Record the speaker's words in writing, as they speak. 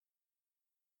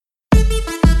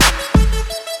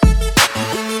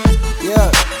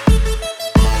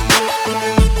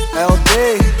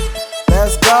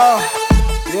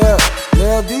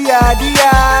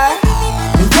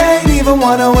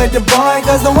corner with the boy,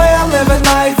 cause the way I'm living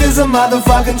life is a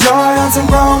motherfucking joy. On some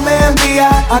grown man B.I.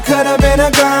 I could've been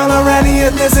a girl or any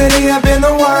ethnicity up in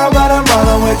the world, but I'm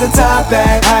rolling with the top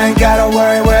bag. I ain't gotta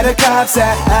worry where the cops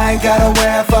at. I ain't gotta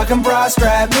wear a fucking bra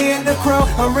strap. Me and the crew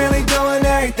are really doing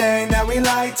everything that we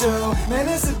like to. Man,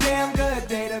 it's a damn good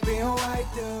day to be a white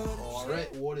dude.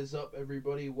 Alright, what is up,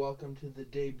 everybody? Welcome to the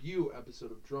debut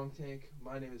episode of Drunk Tank.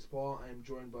 My name is Paul. I am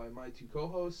joined by my two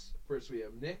co-hosts. First, we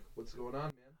have Nick. What's going on,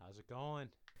 man? How's it going?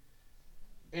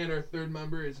 And our third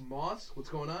member is Moss. What's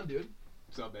going on, dude?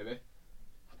 What's up, baby?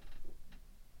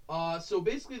 So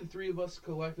basically, the three of us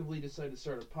collectively decided to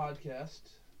start a podcast.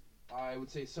 I would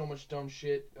say so much dumb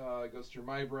shit goes through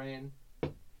my brain.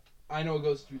 I know it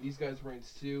goes through these guys'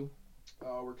 brains too.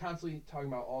 We're constantly talking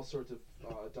about all sorts of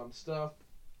dumb stuff.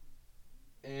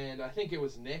 And I think it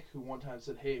was Nick who one time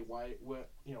said, "Hey, why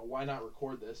not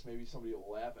record this? Maybe somebody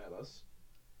will laugh at us."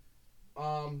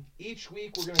 Each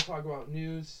week we're going to talk about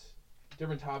news,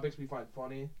 different topics we find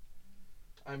funny.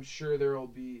 I'm sure there will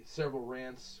be several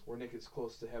rants where Nick is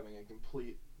close to having a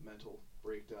complete mental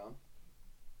breakdown.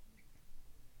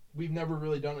 We've never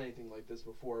really done anything like this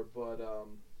before, but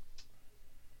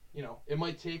it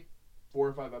might take 4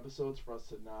 or 5 episodes for us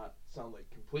to not sound like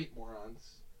complete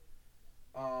morons.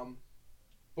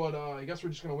 But I guess we're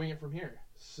just going to wing it from here.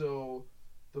 So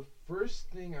the first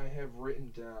thing I have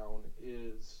written down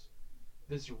is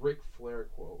this Ric Flair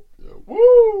quote. Yo.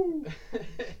 Woo!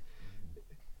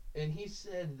 And he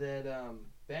said that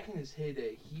back in his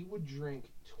heyday, he would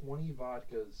drink 20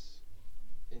 vodkas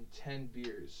and 10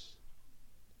 beers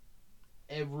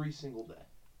every single day.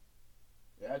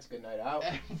 Yeah, it's a good night out.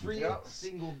 Every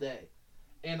single day.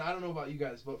 And I don't know about you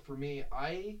guys, but for me,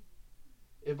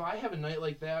 if I have a night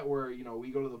like that where,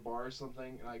 we go to the bar or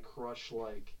something and I crush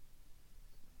like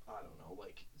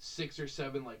 6 or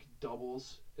 7 like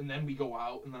doubles, and then we go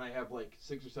out and then I have like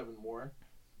 6 or 7 more.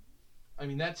 I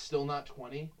mean, that's still not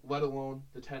 20, let alone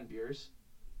the 10 beers.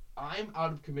 I'm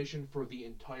out of commission for the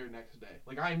entire next day.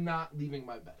 Like, I'm not leaving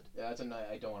my bed. Yeah, that's a night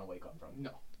I don't want to wake up from.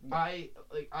 No.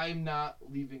 I'm not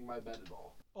leaving my bed at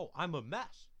all. Oh, I'm a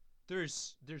mess.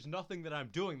 There's nothing that I'm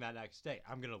doing that next day.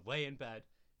 I'm gonna lay in bed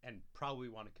and probably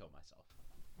want to kill myself.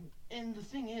 And the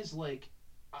thing is, like,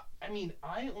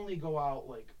 I only go out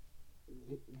like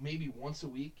maybe once a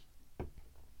week.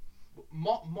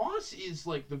 Moss is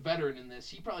like the veteran in this.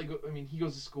 He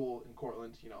goes to school in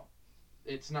Cortland.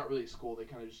 It's not really a school. They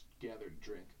kind of just gather to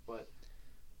drink. But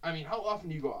I mean, how often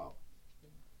do you go out?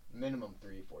 Minimum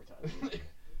 3-4 times.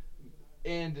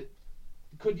 And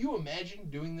could you imagine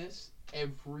doing this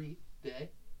every day?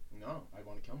 No, I'd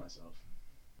want to kill myself.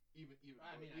 Even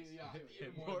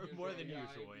more than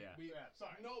usual, yeah.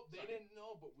 Sorry. Nope, they didn't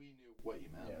know, but we knew what you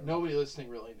meant. Yeah, right. Nobody listening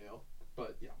really knew,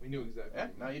 but yeah, we knew exactly. Yeah,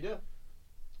 now you do.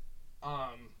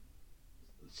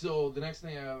 So the next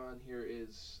thing I have on here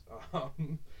is,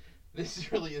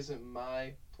 this really isn't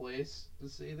my place to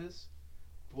say this,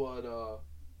 but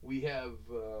we have.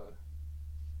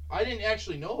 I didn't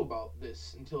actually know about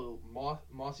this until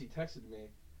Mossy texted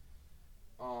me.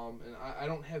 And I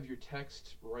don't have your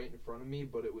text right in front of me,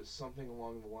 but it was something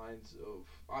along the lines of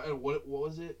what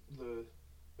was it?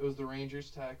 It was the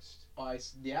Rangers text.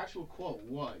 The actual quote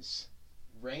was,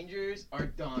 "Rangers are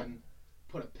done.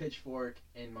 Put a pitchfork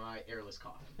in my airless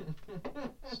coffin."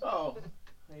 So,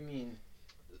 I mean,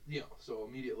 So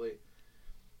immediately,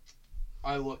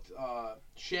 I looked.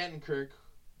 Shattenkirk,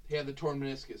 he had the torn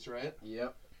meniscus, right?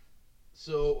 Yep.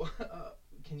 So,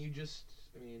 can you just?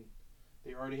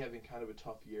 They're already having kind of a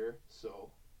tough year.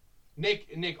 So,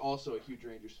 Nick also a huge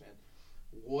Rangers fan.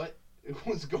 What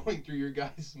was going through your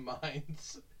guys'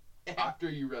 minds after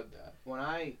you read that? When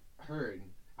I heard,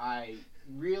 I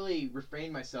really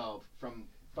refrained myself from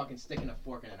fucking sticking a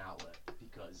fork in an outlet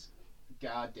because,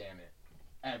 god damn it,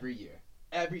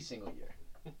 every single year.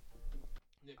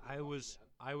 I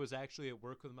was actually at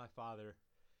work with my father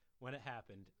when it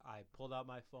happened. I pulled out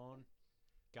my phone,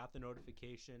 got the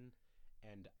notification,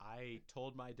 and I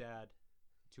told my dad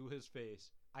to his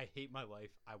face, "I hate my life.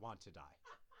 I want to die."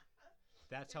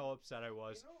 That's how upset I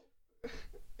was.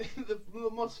 The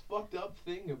most fucked up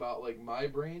thing about like my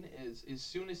brain is as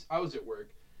soon as I was at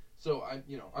work, so I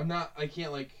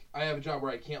have a job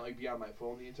where I can't be on my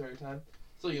phone the entire time.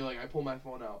 So I pull my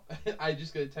phone out. I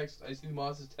just get a text. I see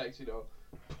Moss's text.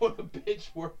 Put a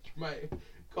pitchfork through my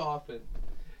coffin,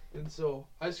 and so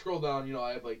I scroll down.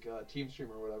 I have Team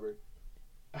Stream or whatever.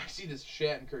 I see this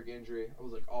Shattenkirk injury. I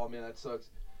was like, oh man, that sucks.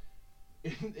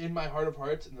 In my heart of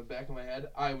hearts, in the back of my head,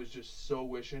 I was just so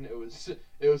wishing it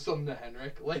was something to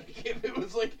Henrik. Like, if it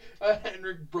was like a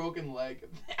Henrik broken leg,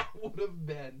 that would have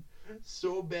been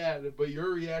so bad. But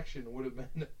your reaction would have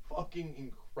been fucking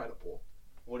incredible.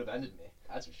 would have ended me.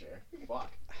 That's for sure.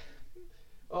 Fuck.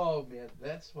 Oh man,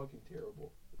 that's fucking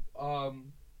terrible. All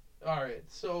right,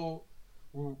 so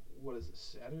what is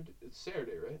this? Saturday? It's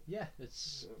Saturday, right? Yeah,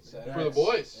 it's Saturday. For the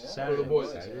boys. Yeah, Saturday. For the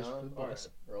boys. Saturdays for the All boys.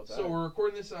 right. Roll Tide. So we're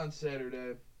recording this on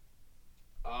Saturday.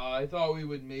 I thought we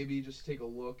would maybe just take a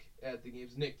look at the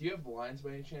games. Nick, do you have the lines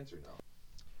by any chance or no?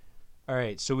 All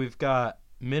right, so we've got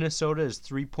Minnesota as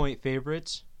 3-point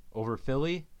favorites over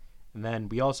Philly, and then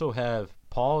we also have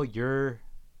Paul, your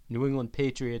New England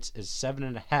Patriots as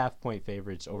 7.5-point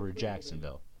favorites over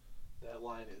Jacksonville. That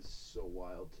line is so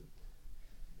wild.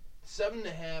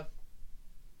 7.5.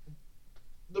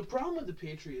 The problem with the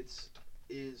Patriots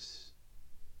is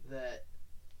that,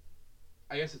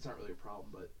 I guess it's not really a problem,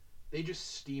 but they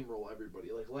just steamroll everybody.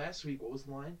 Like last week, what was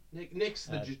the line? Nick's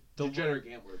the degenerate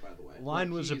gambler, by the way.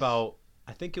 Line was about,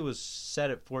 I think it was set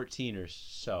at 14 or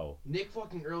so. Nick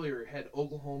fucking earlier had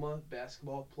Oklahoma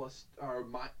basketball plus,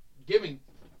 giving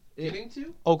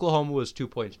to. Oklahoma was 2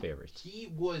 points favorites.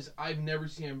 He was. I've never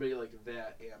seen anybody like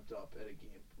that amped up at a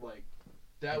game. Like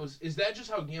that was. Is that just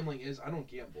how gambling is? I don't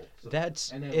gamble. So.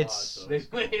 And they lost, so. It's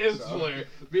hilarious.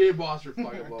 Me and Boster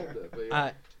fucking loved it. But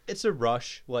yeah. It's a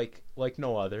rush like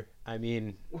no other. I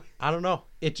mean, I don't know.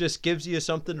 It just gives you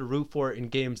something to root for in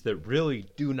games that really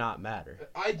do not matter.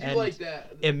 I do like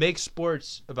that. It makes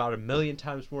sports about 1,000,000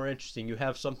 times more interesting. You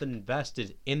have something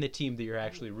invested in the team that you're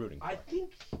actually rooting for.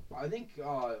 I think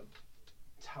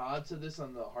Todd said this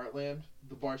on the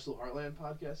Barstool Heartland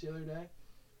podcast the other day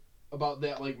about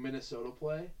that like Minnesota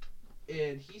play,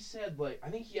 and he said I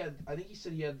think he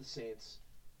said he had the Saints.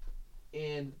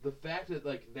 And the fact that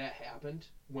like that happened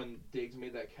when Diggs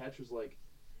made that catch was like,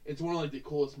 it's one of like the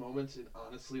coolest moments in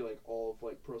honestly like all of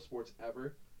like pro sports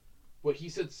ever. But he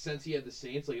said since he had the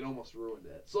Saints, like it almost ruined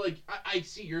it. So like I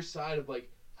see your side of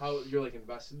like how you're like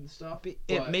invested in stuff.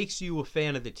 It makes you a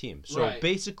fan of the team. So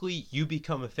basically, you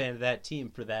become a fan of that team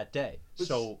for that day.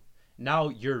 So now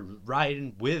you're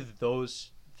riding with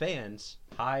those fans,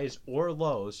 highs or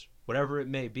lows, whatever it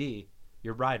may be.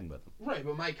 You're riding with them. Right,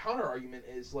 but my counter argument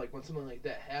is like when something like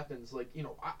that happens, like, you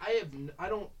know, I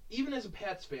don't, even as a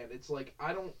Pats fan, it's like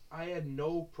I had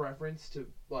no preference to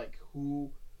like who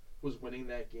was winning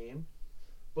that game.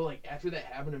 But like after that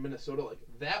happened in Minnesota, like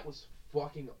that was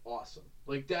fucking awesome.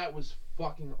 Like that was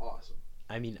fucking awesome.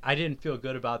 I mean, I didn't feel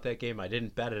good about that game. I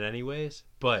didn't bet it anyways,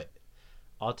 but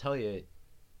I'll tell you,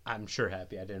 I'm sure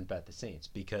happy I didn't bet the Saints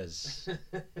because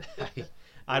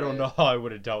I don't know how I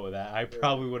would have dealt with that. I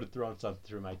probably would have thrown something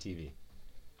through my TV.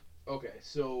 Okay,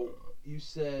 so you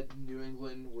said New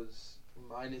England was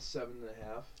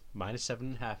 -7.5.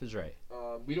 -7.5 is right.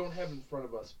 We don't have it in front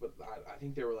of us, but I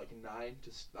think they were like 9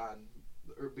 on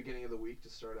the beginning of the week to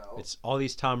start out. It's all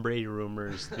these Tom Brady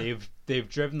rumors. They've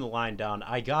driven the line down.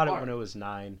 I got it when it was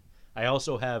 9. I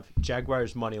also have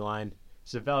Jaguars money line.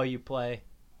 It's a value play.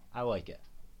 I like it.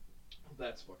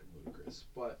 That's fucking ludicrous.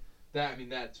 But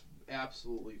that's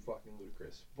absolutely fucking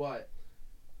ludicrous. But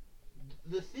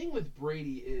the thing with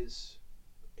Brady is,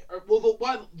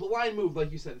 why the line moved,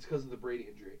 like you said, it's because of the Brady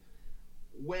injury.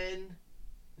 When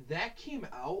that came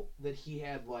out that he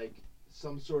had like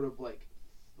some sort of like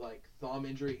thumb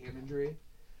injury, hand injury,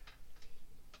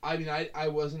 I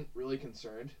wasn't really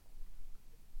concerned.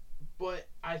 But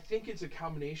I think it's a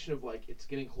combination of like it's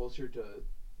getting closer to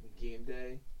game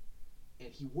day.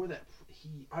 And he wore that.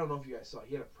 I don't know if you guys saw.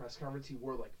 He had a press conference. He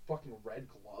wore like fucking red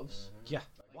gloves. Yeah,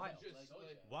 Wild.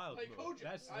 Like move.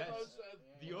 That's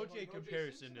the OJ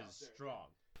comparison is strong.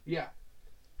 Yeah,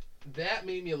 that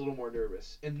made me a little more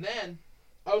nervous. And then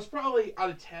I was probably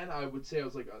out of 10. I would say I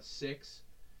was like a 6.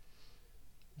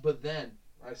 But then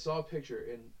I saw a picture,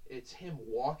 and it's him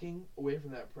walking away from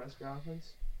that press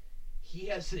conference. He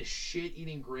has this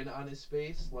shit-eating grin on his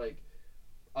face, he's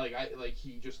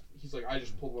like, I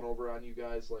just pulled one over on you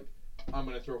guys. Like, I'm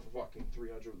gonna throw for fucking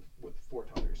 300 with 4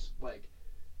 tunners. Like,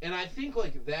 and I think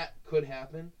like that could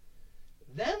happen.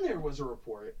 Then there was a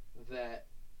report that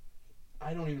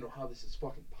I don't even know how this is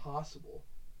fucking possible.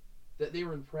 That they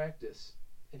were in practice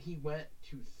and he went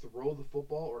to throw the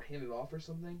football or hand it off or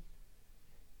something,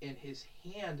 and his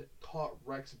hand caught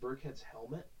Rex Burkhead's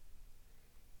helmet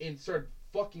and started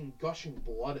fucking gushing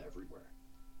blood everywhere.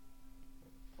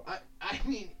 I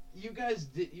mean, you guys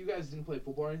didn't play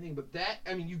football or anything, but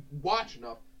you watch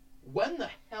enough. When the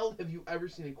hell have you ever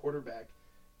seen a quarterback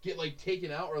get like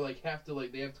taken out or like have to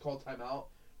like they have to call timeout,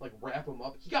 like wrap him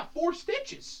up? He got 4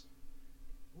 stitches.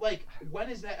 Like, when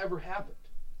has that ever happened?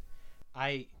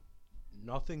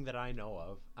 Nothing that I know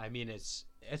of. I mean, it's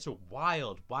a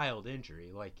wild injury.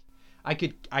 Like,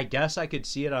 I guess I could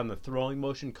see it on the throwing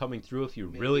motion coming through if you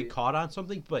really caught on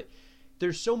something, but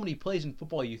there's so many plays in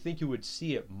football you think you would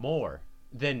see it more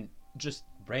than just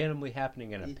randomly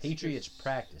happening in a It's Patriots just-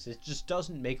 practice. It just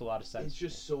doesn't make a lot of sense. It's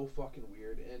just so fucking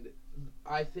weird, and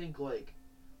I think like,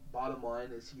 bottom line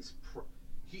is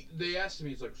they asked him,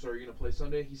 he's like, so are you gonna play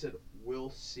Sunday? He said, we'll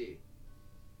see.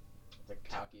 The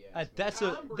cocky ass. That's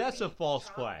Tom a Brady- false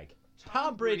flag.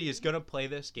 Tom Brady is gonna play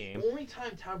this game. The only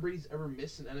time Tom Brady's ever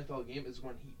missed an NFL game is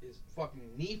when his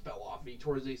fucking knee fell off and he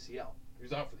tore his ACL. He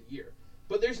was out for the year.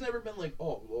 But there's never been like,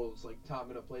 oh, well, it's like Tom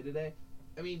gonna play today.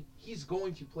 I mean, he's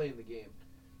going to play in the game.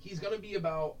 He's gonna be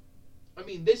about. I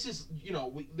mean, this is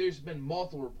there's been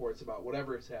multiple reports about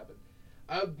whatever has happened.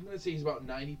 I'm gonna say he's about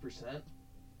 90%,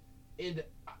 and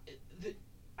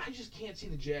I just can't see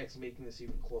the Jags making this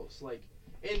even close. Like,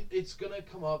 and it's gonna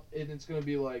come up and it's gonna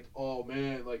be like, oh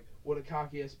man, like what a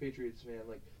cocky ass Patriots fan.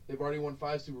 Like they've already won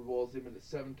 5 Super Bowls. They've been to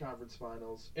 7 conference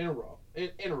finals in a row. In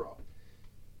a row.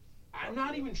 I'm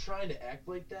not even trying to act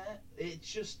like that.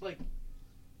 It's just like,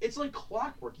 it's like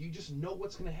clockwork. You just know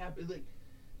what's gonna happen. Like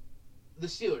the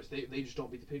Steelers, they just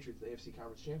don't beat the Patriots in the AFC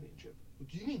Conference Championship.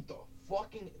 Do you think the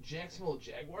fucking Jacksonville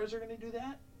Jaguars are gonna do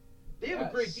that? They have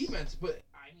a great defense, but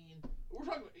I mean, we're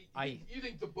talking. You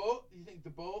think the boat? You think the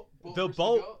boat? The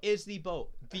boat is the boat.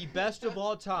 The best of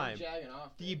all I'm time. jagging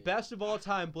off, The baby. best of all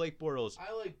time, Blake Bortles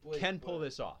I like Blake. can pull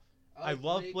this off. I like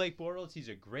love Blake Bortles. He's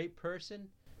a great person.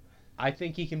 I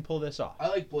think he can pull this off. I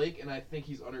like Blake, and I think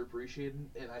he's underappreciated,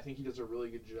 and I think he does a really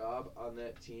good job on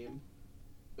that team,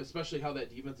 especially how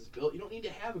that defense is built. You don't need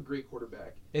to have a great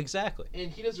quarterback, Exactly.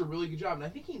 and he does a really good job, and I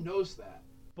think he knows that.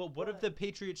 But what have the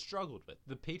Patriots struggled with?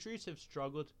 The Patriots have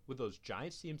struggled with those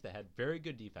Giants teams that had very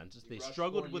good defenses. They Russ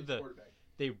struggled Gordon, with your the. quarterback.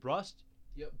 They rust.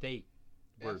 Yep. They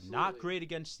were not Absolutely. great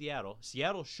against Seattle.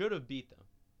 Seattle should have beat them.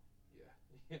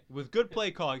 Yeah. With good play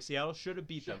calling, Seattle should have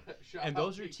beat them. Shout And out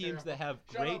those are Pete teams that Carroll. have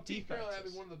Shout great out Pete Carroll having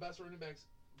defenses. one of the best running backs.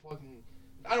 Fucking,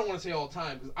 I don't want to say all the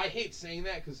time because I hate saying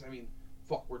that because I mean,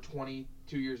 fuck, we're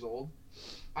 22 years old.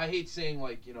 I hate saying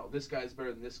like this guy's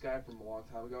better than this guy from a long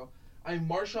time ago. I mean,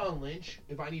 Marshawn Lynch.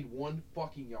 If I need one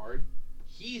fucking yard,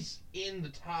 he's in the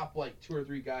top like 2 or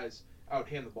 3 guys I would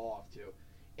hand the ball off to,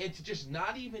 and to just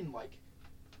not even like,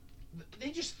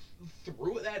 they just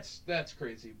threw it. That's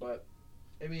crazy. But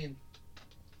I mean,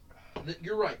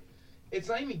 you're right. It's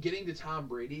not even getting to Tom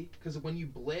Brady because when you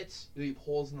blitz, you leave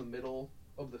holes in the middle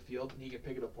of the field and he can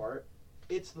pick it apart.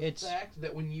 It's the fact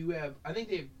that when you have, I think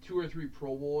they have 2 or 3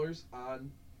 Pro Bowlers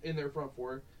in their front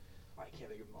four. I can't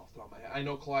think of them off the top of my head. I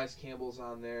know Calais Campbell's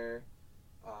on there.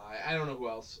 I don't know who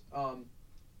else.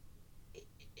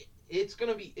 It's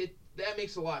gonna be that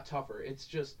makes it a lot tougher. It's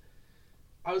just,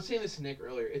 I was saying this to Nick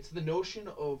earlier. It's the notion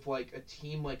of like a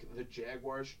team like the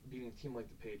Jaguars beating a team like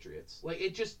the Patriots. Like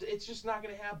it's just not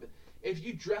gonna happen. If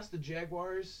you dress the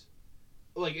Jaguars,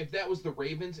 like if that was the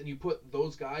Ravens and you put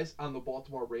those guys on the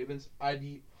Baltimore Ravens, I'd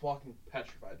be fucking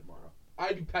petrified tomorrow.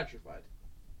 I'd be petrified.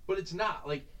 But it's not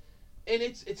like, and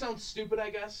it sounds stupid, I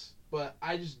guess, but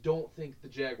I just don't think the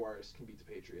Jaguars can beat the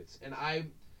Patriots. And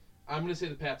I'm gonna say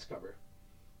the Pats cover.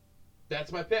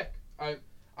 That's my pick. I'm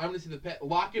gonna say the Pats.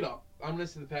 Lock it up. I'm gonna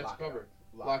say the Pats cover.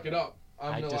 Lock it up.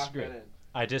 I'm I gonna disagree. lock that in.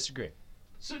 I disagree.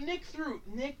 So Nick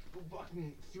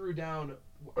fucking threw down.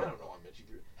 I don't know how much he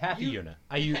threw. Half a unit.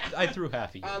 I threw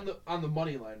half a unit. On the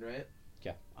money line, right?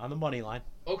 Yeah, on the money line.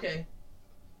 Okay.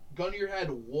 Gun to your head.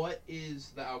 What is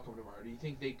the outcome tomorrow? Do you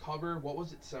think they cover? What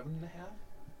was it? 7.5?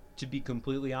 To be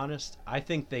completely honest, I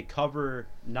think they cover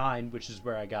 9, which is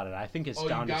where I got it. I think it's Oh, you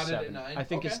down to got it at 7. 9? I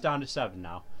think it's Okay. down to 7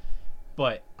 now.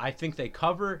 But I think they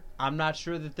cover. I'm not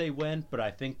sure that they win, but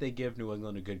I think they give New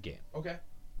England a good game. Okay.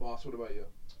 Boss, what about you?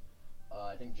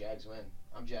 I think Jags win.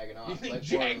 I'm jagging off. You think Like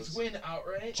Jags Bortles. win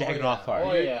outright? Jagging yeah. off hard.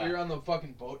 Oh, You're, yeah. you're on the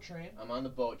fucking boat train? I'm on the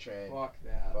boat train. Fuck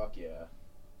that. Fuck yeah.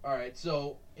 Alright,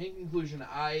 so, in conclusion,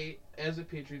 I, as a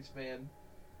Patriots fan,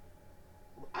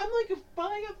 I'm like a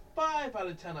 5 out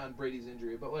of 10 on Brady's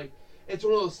injury, but like, it's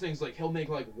one of those things, like, he'll make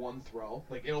like one throw.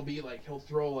 Like, it'll be like, he'll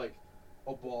throw like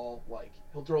a ball, like,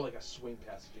 he'll throw like a swing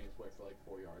pass to James White for like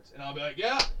 4 yards. And I'll be like,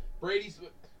 yeah, Brady's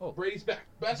back.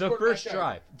 Best The quarterback first ever.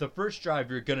 drive. The first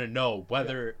drive, you're gonna know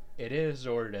whether it is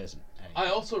or it isn't. I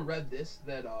also read this,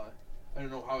 that, I don't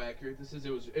know how accurate this is.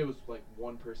 It was like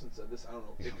one person said this. I don't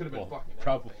know. It could have been fucking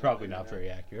anything. probably not very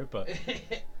accurate, but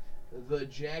The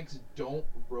Jags don't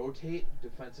rotate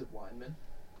defensive linemen,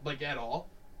 like at all.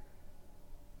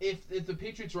 If the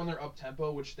Patriots run their up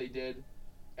tempo, which they did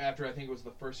after I think it was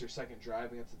the first or second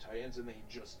drive against the Titans, and they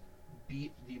just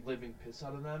beat the living piss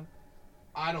out of them,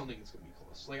 I don't think it's gonna be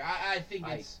close. Like I think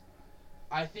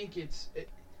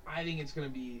it's gonna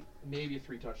be maybe a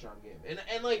 3 touchdown game.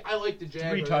 And like I like the Jags.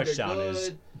 3 They're touchdown is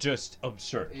good. just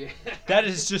absurd. Yeah. That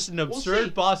is just an We'll absurd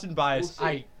see. Boston bias. We'll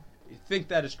see. I think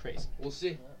that is crazy. We'll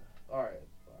see. All right.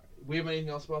 We have anything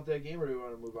else about that game, or do we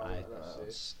want to move on?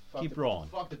 Keep rolling.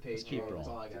 Fuck the Patriots. Keep rolling. That's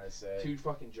all I gotta say. Two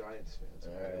fucking Giants fans.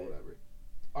 All Okay, right. whatever.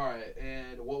 All right,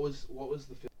 and what was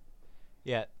the fifth?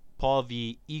 Yeah, Paul,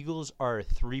 the Eagles are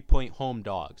 3-point home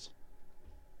dogs.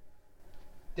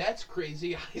 That's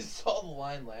crazy. I saw the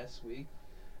line last week.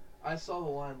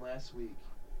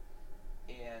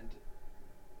 And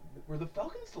were the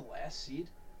Falcons the last seed?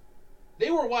 They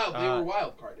were wild. They were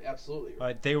wild card, absolutely.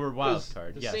 They were wild 'Cause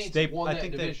card. The Yes, Saints they. won I that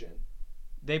think division.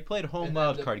 they played home And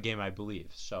wild then card game, I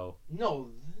believe. So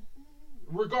No,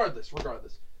 regardless,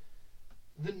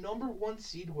 the number one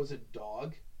seed was a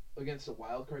dog against a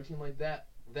wild card team like that.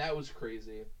 That was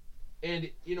crazy, and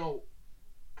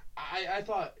I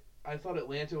thought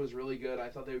Atlanta was really good. I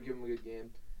thought they would give them a good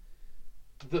game.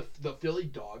 The Philly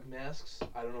dog masks.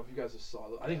 I don't know if you guys saw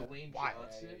them. I think Lane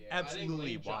Johnson. Yeah.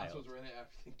 Absolutely I think Lane Johnson wild. was right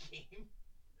after the game.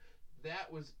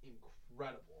 That was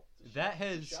incredible. that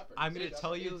has. shepherd. I'm gonna It's a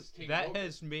tell shepherd. you It's taking that over.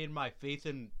 has made my faith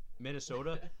in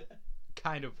Minnesota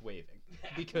kind of waving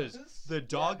because was- the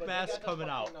dog but they masks got the coming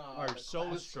out fucking, are the so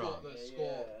class strong. The Yeah,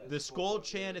 skull. yeah. The skull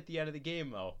chant at the end of the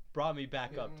game though brought me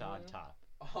back up to on top.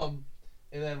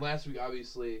 And then last week,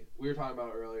 obviously, we were talking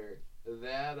about earlier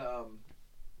that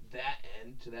that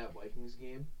end to that Vikings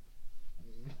game.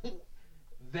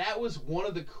 That was one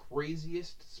of the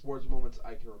craziest sports moments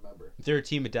I can remember. They're a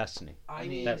team of destiny. I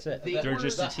mean, That's it. They They're were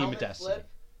just the a team of helmet destiny. flip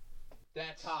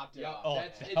That's topped it yeah, off. Oh,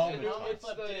 That's the it's helmet the new, flip. it's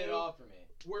Flip the did it new- off for me.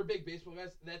 We're big baseball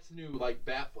guys. That's the new like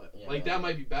bat flip. Yeah. Like that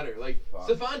might be better. Like Fuck.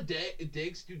 Stephon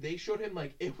Diggs, dude. They showed him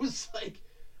like it was like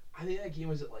I think that game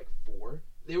was at like 4.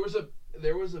 There was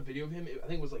a video of him. I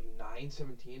think it was like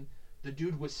 9:17. The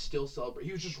dude was still celebrating.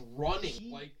 He was just running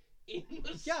like in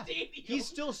the stadium. He's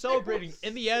still celebrating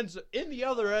in the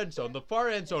other end zone, the far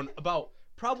end zone, about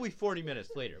probably 40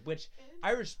 minutes later, which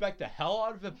I respect the hell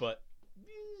out of it, but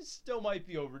still might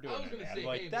be overdoing I was it, gonna man. say,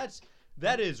 Like hey,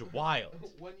 that is wild.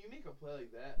 When you make a play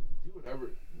like that,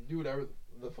 do whatever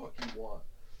the fuck you want.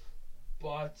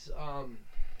 But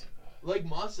like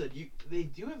Ma said, they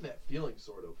do have that feeling,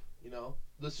 sort of.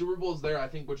 The Super Bowl's there, I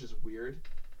think, which is weird,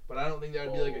 but I don't think that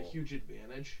would be like a huge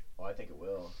advantage. Oh, I think it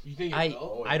will. You think it I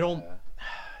will? I don't.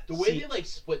 The way they like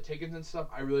split tickets and stuff,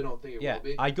 I really don't think it Yeah, will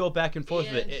be. I go back and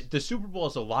forth with And- it. The Super Bowl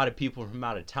is a lot of people from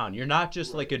out of town. You're not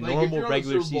just like a if normal you're on the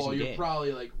regular Super Bowl, season you're game.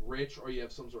 probably like rich or you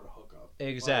have some sort of hookup.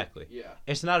 Exactly. Like, yeah.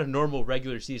 It's not a normal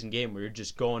regular season game where you're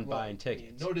just going Well, buying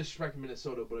tickets. No disrespect to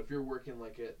Minnesota, but if you're working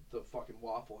like at the fucking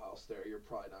Waffle House there, you're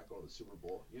probably not going to the Super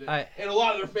Bowl. And a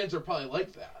lot of their fans are probably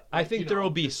like that. I think there will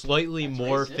be slightly That's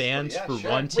more racist, but fans yeah, for sure.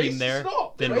 one team Racist, there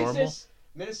no. than Racist.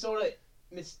 normal.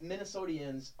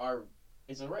 Minnesotians are.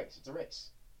 It's a race. It's a race.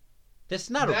 That's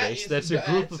not a race. That's a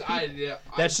group of people.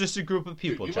 That's just a group of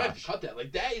people, dude, you might have to Josh. cut that.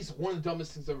 Like that is one of the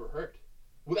dumbest things I've ever heard.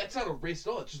 Well, that's not a race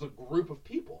at all. It's just a group of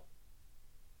people.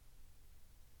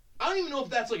 I don't even know if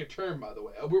that's like a term, by the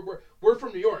way. We're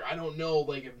from New York. I don't know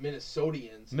like if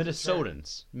Minnesotians.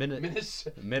 Minnesotans.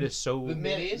 Minnesota. Minnesota. The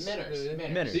Minis.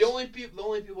 Minners. The only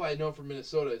people I know from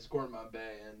Minnesota is Gordon Bombay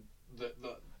and the.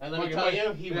 And let me tell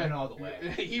you, he went all the way.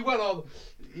 he went all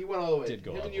the way. Did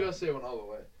go Him all and the way. USA went all the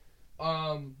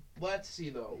way. Let's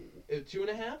see though.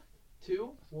 2.5?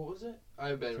 2? What was it?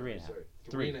 I've been 3.5.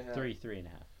 sorry. 3.5. 3.5.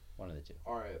 One of the two.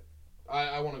 All right.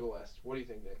 I want to go last. What do you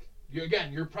think, Nick?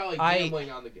 You're probably I-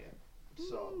 gambling on the game.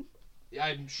 So, yeah,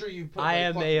 I'm sure you put I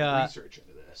am fucking a, research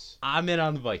into this. I'm in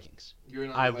on the Vikings. You're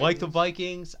in on I the like the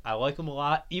Vikings? Vikings. I like them a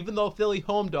lot. Even though Philly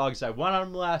home dogs, I went on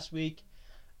them last week.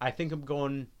 I think I'm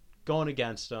going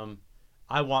against them.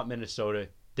 I want Minnesota.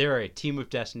 They're a team of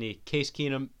destiny. Case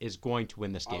Keenum is going to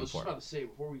win this I game was for just them. about to say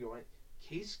before we go in,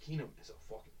 Case Keenum is a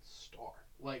fucking star.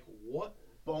 Like what?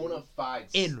 Bona fide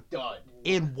In- stud.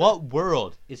 In what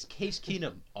world is Case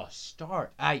Keenum a star?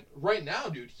 Right now,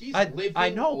 dude, he's I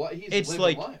living. know. He's It's living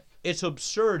like- life. It's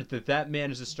absurd that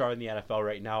man is a star in the NFL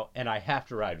right now, and I have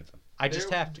to ride with him. I just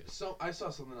have to. So I saw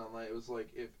something online. It was like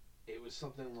if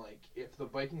the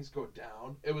Vikings go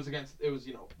down, it was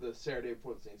the Saturday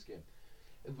before the Saints game.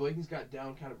 If the Vikings got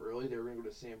down kind of early, they were gonna go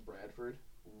to Sam Bradford.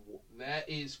 That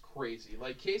is crazy.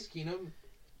 Like Case Keenum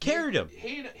Carried him.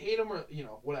 Hate him or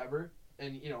whatever.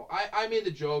 And I made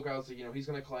the joke. I was like, he's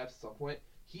gonna collapse at some point.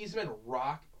 He's been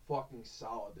rock fucking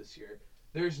solid this year.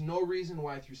 There's no reason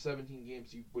why through 17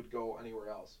 games you would go anywhere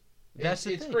else. That's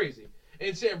the it's thing. crazy.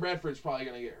 And Sam Bradford's probably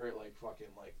gonna get hurt like fucking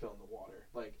like filling the water.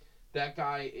 Like that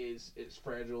guy is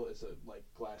fragile as a like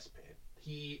glass pane.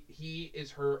 He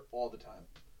is hurt all the time.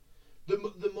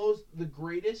 The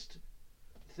greatest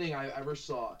thing I ever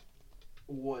saw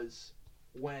was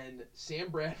when Sam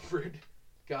Bradford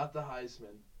got the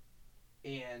Heisman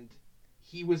and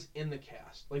he was in the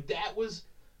cast. Like that was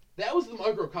that was the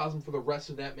microcosm for the rest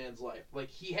of that man's life. Like,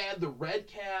 he had the red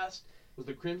cast, was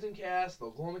the crimson cast, the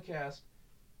Oklahoma cast,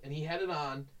 and he had it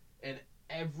on, and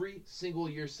every single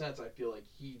year since, I feel like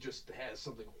he just has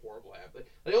something horrible happen.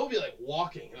 Like, he'll be like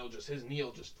walking, and his knee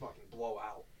will just fucking blow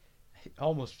out. I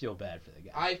almost feel bad for the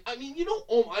guy. I mean, you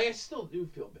don't. I still do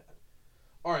feel bad.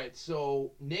 All right,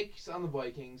 so Nick's on the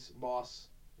Vikings. Moss,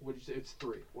 what did you say? It's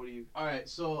 3. What do you? All right,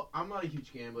 so I'm not a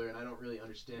huge gambler, and I don't really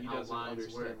understand He how doesn't lines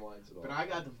understand work. lines at all. But I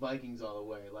got the Vikings all the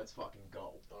way. Let's fucking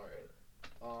go.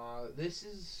 All right. This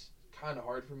is kind of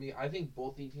hard for me. I think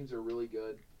both these teams are really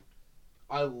good.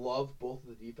 I love both of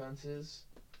the defenses.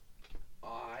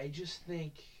 I just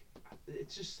think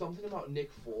it's just something about Nick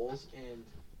Foles, and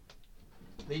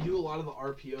they do a lot of the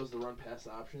RPOs, the run pass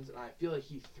options, and I feel like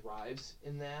he thrives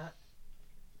in that.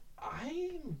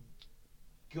 I'm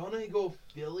gonna go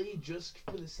Philly just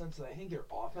for the sense that I think their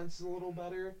offense is a little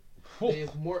better. They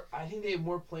have more. I think they have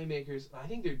more playmakers. And I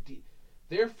think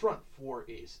their front 4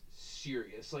 is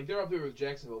serious. Like, they're up there with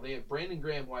Jacksonville. They have Brandon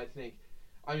Graham, who I think,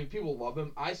 I mean, people love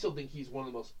him. I still think he's one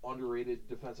of the most underrated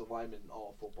defensive linemen in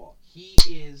all of football. He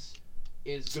is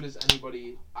as good as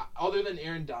anybody. Other than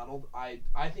Aaron Donald, I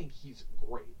think he's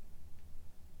great.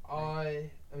 I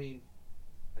mean,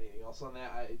 anything else on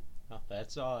that? Oh,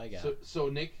 that's all I got. So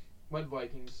Nick went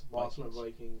Vikings. Moss went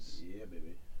Vikings. Yeah,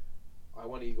 baby. I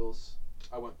went Eagles.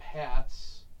 I went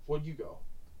Pats. What'd you go?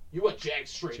 You went Jags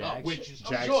straight up, which is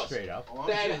Jags just straight up.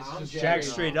 That is just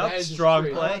Jags straight up. That is just Strong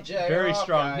straight play. up. Very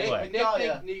strong play. Nick,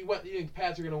 you think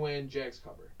Pats are gonna win? Jags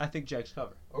cover. I think Jags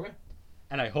cover. Okay.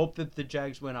 And I hope that the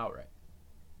Jags win outright.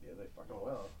 Yeah, they fucking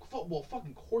will. Well,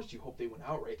 fucking course you hope they win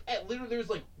outright. Literally, there's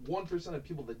like 1% of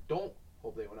people that don't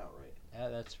hope they win outright. Yeah,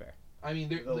 that's fair. I mean,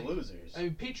 they're the losers. I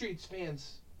mean, Patriots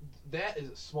fans, that is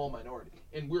a small minority,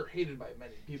 and we're hated by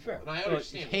many people. Fair. And I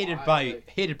understand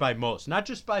Hated by most, not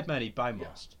just by many, by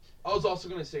most. I was also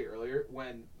gonna say earlier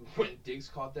when Diggs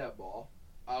caught that ball,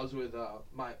 I was with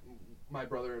my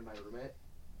brother and my roommate.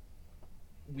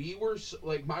 We were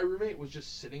like, my roommate was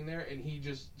just sitting there and he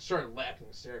just started laughing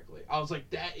hysterically. I was like,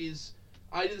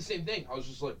 I did the same thing. I was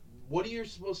just like, what are you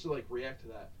supposed to like react to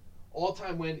that? All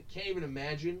time win. Can't even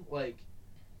imagine. Like,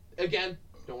 again,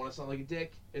 don't want to sound like a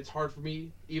dick. It's hard for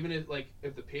me, even if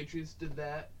the Patriots did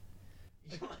that.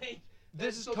 Like,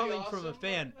 this is coming from a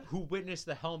fan who witnessed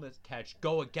the helmet catch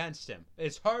go against him.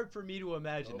 It's hard for me to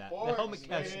imagine that. The helmet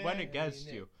catch went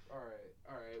against you. All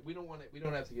right. We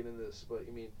don't have to get into this, but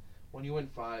I mean, when you win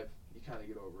 5, you kind of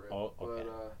get over it. Oh, okay.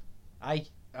 But,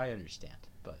 I understand,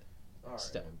 but all right.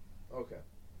 still. Okay.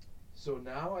 So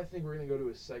now I think we're gonna go to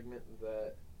a segment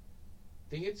that I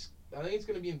think it's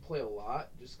gonna be in play a lot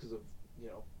just because of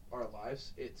our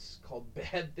lives. It's called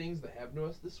Bad Things That Happened to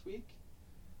Us This Week.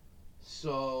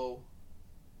 So,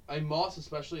 Moss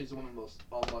especially is one of the most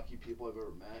unlucky people I've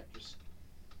ever met. Just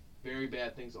very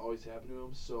bad things always happen to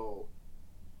him. So,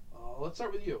 let's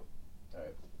start with you. All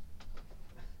right.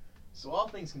 So all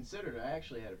things considered, I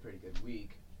actually had a pretty good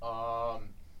week.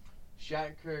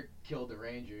 Shattenkirk killed the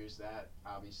Rangers. That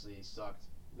obviously sucked.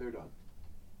 They're done.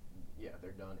 Yeah,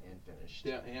 they're done and finished.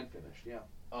 Yeah, and finished. Yeah.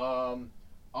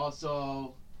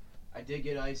 Also, I did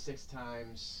get iced 6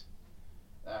 times.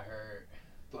 That hurt.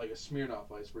 Like a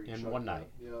Smirnoff Ice where you In shut one it down. night.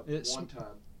 Yeah, It's one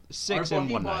time. 6 in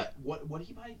one night. What did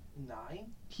he buy? 9?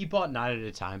 He bought 9 at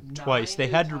a time, 9 twice. They at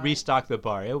a had to time? restock the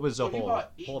bar. It was a So he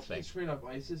bought whole 18 thing. Smirnoff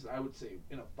Ices, I would say,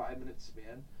 in a 5-minute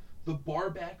span. The bar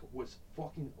back was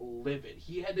fucking livid.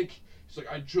 He's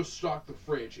like, I just stocked the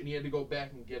fridge, and he had to go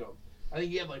back and get them. I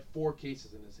think he had like 4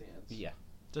 cases in his hands. Yeah,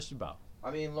 just about.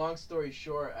 I mean, long story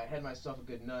short, I had myself a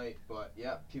good night, but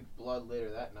yeah, puked blood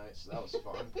later that night, so that was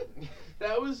fun.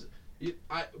 That was,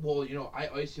 I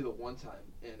iced you the one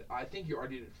time, and I think you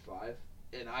already did 5.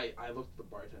 And I looked at the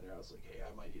bartender. I was like, hey,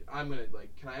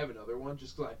 can I have another one?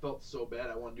 Just because I felt so bad,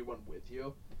 I want to do one with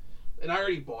you. And I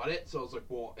already bought it, so I was like,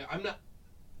 well,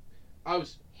 I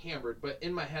was hammered, but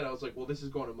in my head, I was like, well, this is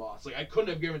going to Moss. Like, I couldn't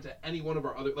have given it to any one of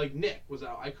our other, like, Nick was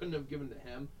out. I couldn't have given it to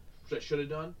him, which I should have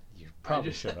done. You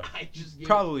probably should have. I just gave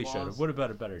Probably it to should Moss. have. Would have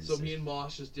been a better decision. So me and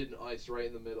Moss just did an ice right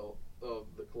in the middle of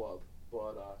the club.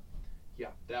 But, yeah,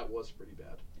 that was pretty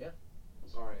bad. Yeah.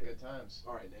 All right. Good times.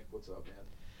 All right, Nick, what's up,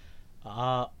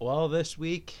 man? Well, this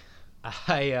week,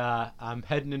 I'm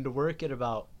heading into work at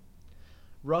about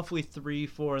roughly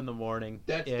 3-4 in the morning.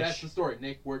 That's the story.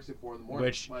 Nick works at 4 in the morning.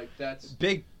 Which, like, that's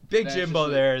big that's Jimbo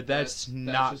just there. it. That's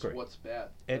not just great. What's bad?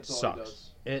 It That's all sucks. He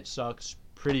does. It sucks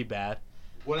pretty bad.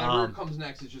 Whatever comes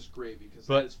next is just gravy because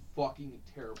that is fucking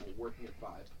terrible. Working at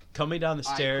 5. Coming down the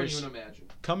stairs. I couldn't even imagine.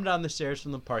 Coming down the stairs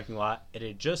from the parking lot. It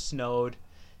had just snowed.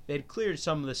 They'd cleared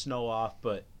some of the snow off,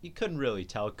 but you couldn't really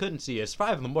tell. Couldn't see. It's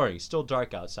 5 in the morning. It's still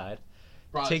dark outside.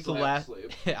 Probably take the still have last to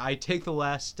sleep. I take the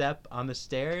last step on the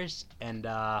stairs, and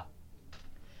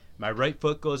my right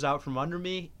foot goes out from under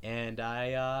me, and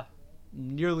I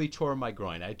nearly tore my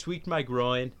groin. I tweaked my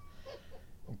groin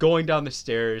going down the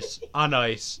stairs on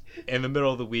ice in the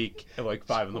middle of the week at like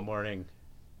 5 in the morning.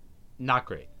 Not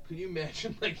great. Could you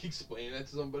imagine like explaining that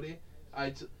to somebody?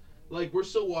 Like we're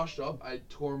so washed up. I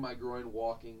tore my groin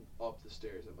walking up the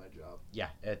stairs at my job. Yeah,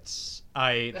 that's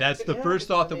the first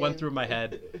thought that went through my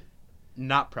head.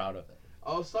 Not proud of it.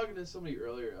 I was talking to somebody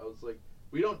earlier. I was like,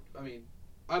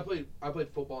 I played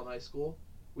football in high school.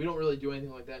 We don't really do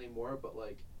anything like that anymore. But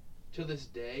like, to this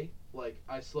day, like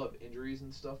I still have injuries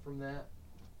and stuff from that.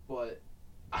 But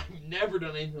I've never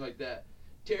done anything like that.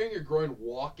 Tearing your groin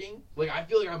walking, like I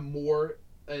feel like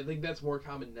I think that's more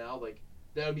common now. Like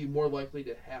that would be more likely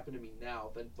to happen to me now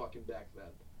than fucking back then.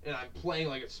 And I'm playing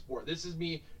like a sport. This is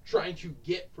me trying to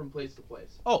get from place to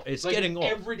place. Oh, it's like getting old.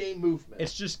 Everyday movement.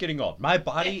 It's just getting old. My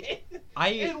body,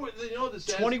 and you know, the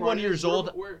saddest 21 part years is old.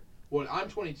 I'm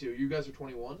 22. You guys are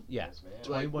 21. Yeah, man.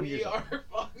 21 years old.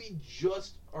 We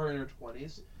just are in our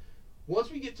 20s.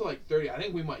 Once we get to like 30, I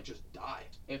think we might just die.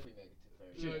 If we make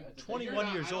it to 30. Like,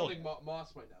 21 years I don't old. think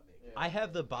Moss might not make it. I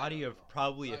have the body of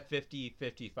probably a 50,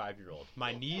 55-year-old.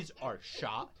 My knees are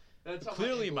shot. That's how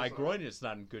Clearly, my ankles are. groin is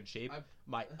not in good shape.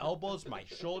 My elbows, my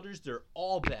shoulders, they're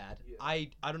all bad. Yeah.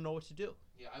 I don't know what to do.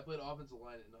 Yeah, I played offensive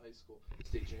line in high school.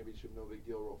 State championship, no big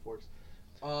deal, roll forks.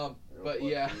 But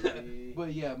yeah,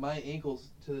 my ankles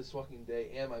to this fucking day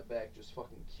and my back just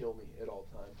fucking kill me at all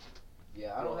times.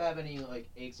 Yeah, I don't have any like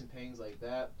aches and pains like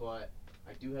that, but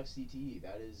I do have CTE.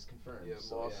 That is confirmed. Yeah,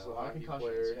 so, Moss yeah, is a a lot of hockey concussions.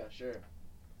 player. Yeah, sure.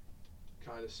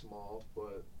 Kind of small,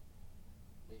 but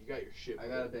you got your shit. I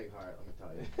got a big heart.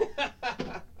 Let me tell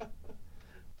you.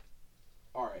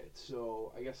 All right,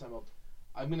 so I guess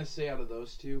I'm gonna say out of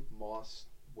those two, Moss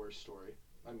worst story.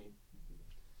 I mean,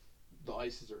 the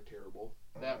ices are terrible.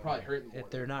 That probably hurt him more.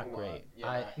 They're not a lot. great.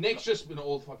 Yeah. Nick's just been an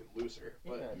old fucking loser.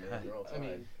 But Yeah, man, they're all I mean,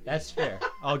 tied. That's fair.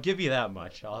 I'll give you that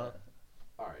much. all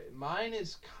right, mine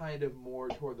is kind of more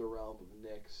toward the realm of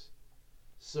Nick's.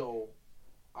 So,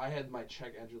 I had my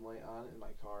check engine light on in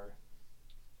my car.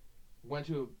 Went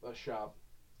to a shop.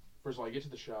 First of all, I get to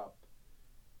the shop,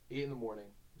 8 in the morning.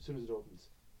 As soon as it opens,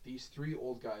 these 3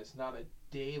 old guys, not a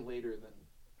day later than,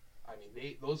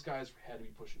 those guys had to be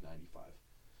pushing 95.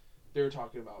 They were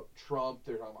talking about Trump,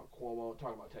 they were talking about Cuomo,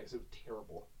 talking about Texas. It was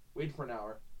terrible. Waited for an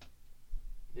hour.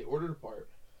 They ordered a part.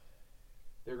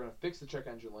 They were going to fix the check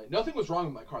engine light. Nothing was wrong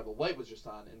with my car. The light was just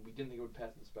on, and we didn't think it would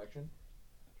pass inspection.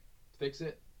 Fix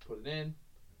it, put it in.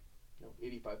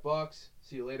 $85.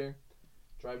 See you later.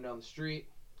 Driving down the street,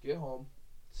 get home.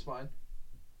 It's fine.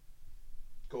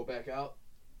 Go back out.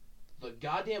 The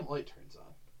goddamn light turns on.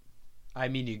 I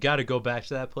mean, you got to go back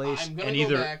to that place, I'm gonna and go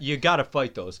either back. you got to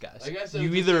fight those guys. Like I said, you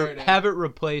this either Saturday. have it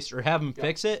replaced or have them Yeah.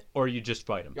 fix it, or you just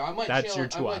fight them. Yeah, I might That's your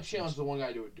challenge, two I might options. challenge the one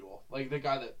guy to a duel. Like the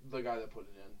guy that put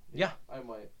it in. Yeah. I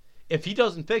might. If he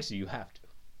doesn't fix it, you have to.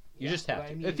 You Yeah, just have but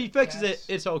to. I mean, If he fixes it, that's-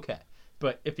 it's okay.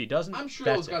 But if he doesn't, I'm sure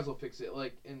that's those guys it. will fix it.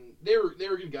 Like, and they were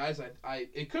good guys.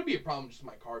 It could be a problem just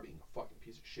my car being a fucking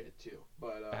piece of shit too.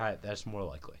 But That's more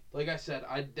likely. like I said,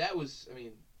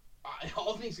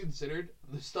 all things considered,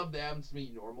 the stuff that happens to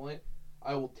me normally,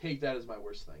 I will take that as my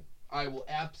worst thing. I will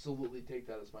absolutely take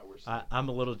that as my worst thing. I'm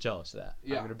a little jealous of that.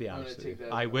 Yeah, I'm going to be I'm honest gonna with take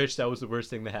you. that I as wish that was the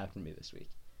worst thing that happened to me this week.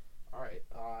 All right.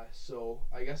 So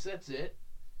I guess that's it.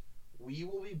 We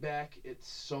will be back at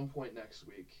some point next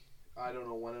week. I don't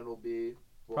know when it'll be.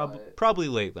 but Probably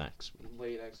late next week.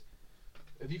 late next.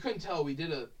 If you couldn't tell, we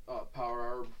did a power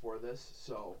hour before this,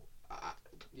 so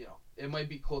it might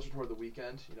be closer toward the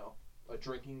weekend. A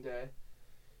drinking day.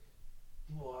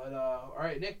 But all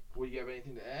right, Nick, would you have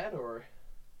anything to add or?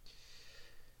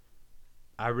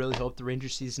 I really hope the Ranger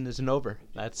season isn't over.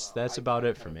 That's about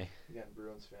it for me. Again,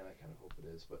 Bruins fan, I kind of hope it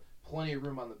is, but plenty of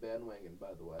room on the bandwagon,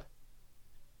 by the way.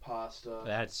 Pasta.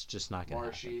 That's just not going to happen.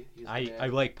 Marshy. He's the I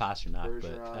man. like Pasternak,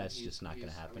 but Bergeron, that's just not going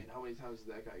to happen. I mean, how many times is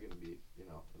that guy going to be,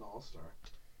 an all-star?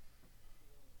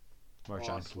 Marchand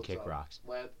Ross, can what's kick up? rocks.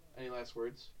 Any last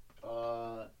words?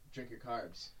 Drink your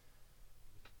carbs.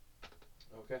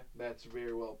 Okay, that's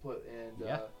very well put. And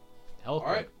Yeah. Health.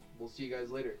 all right, we'll see you guys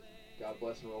later. God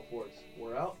bless and roll forwards.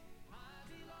 We're out.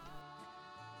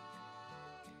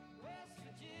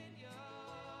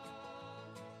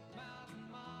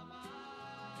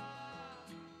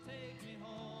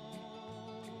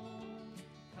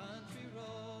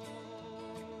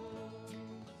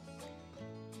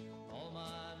 All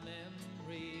my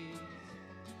memories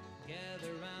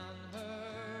gather round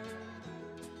her.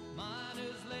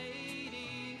 Miner's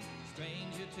lady,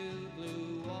 stranger to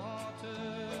blue water.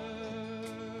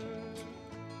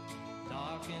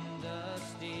 Dark dark and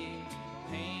dusty,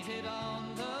 painted on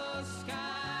the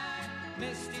sky,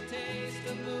 misty taste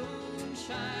of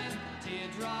moonshine,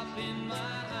 teardrop in my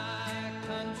eye.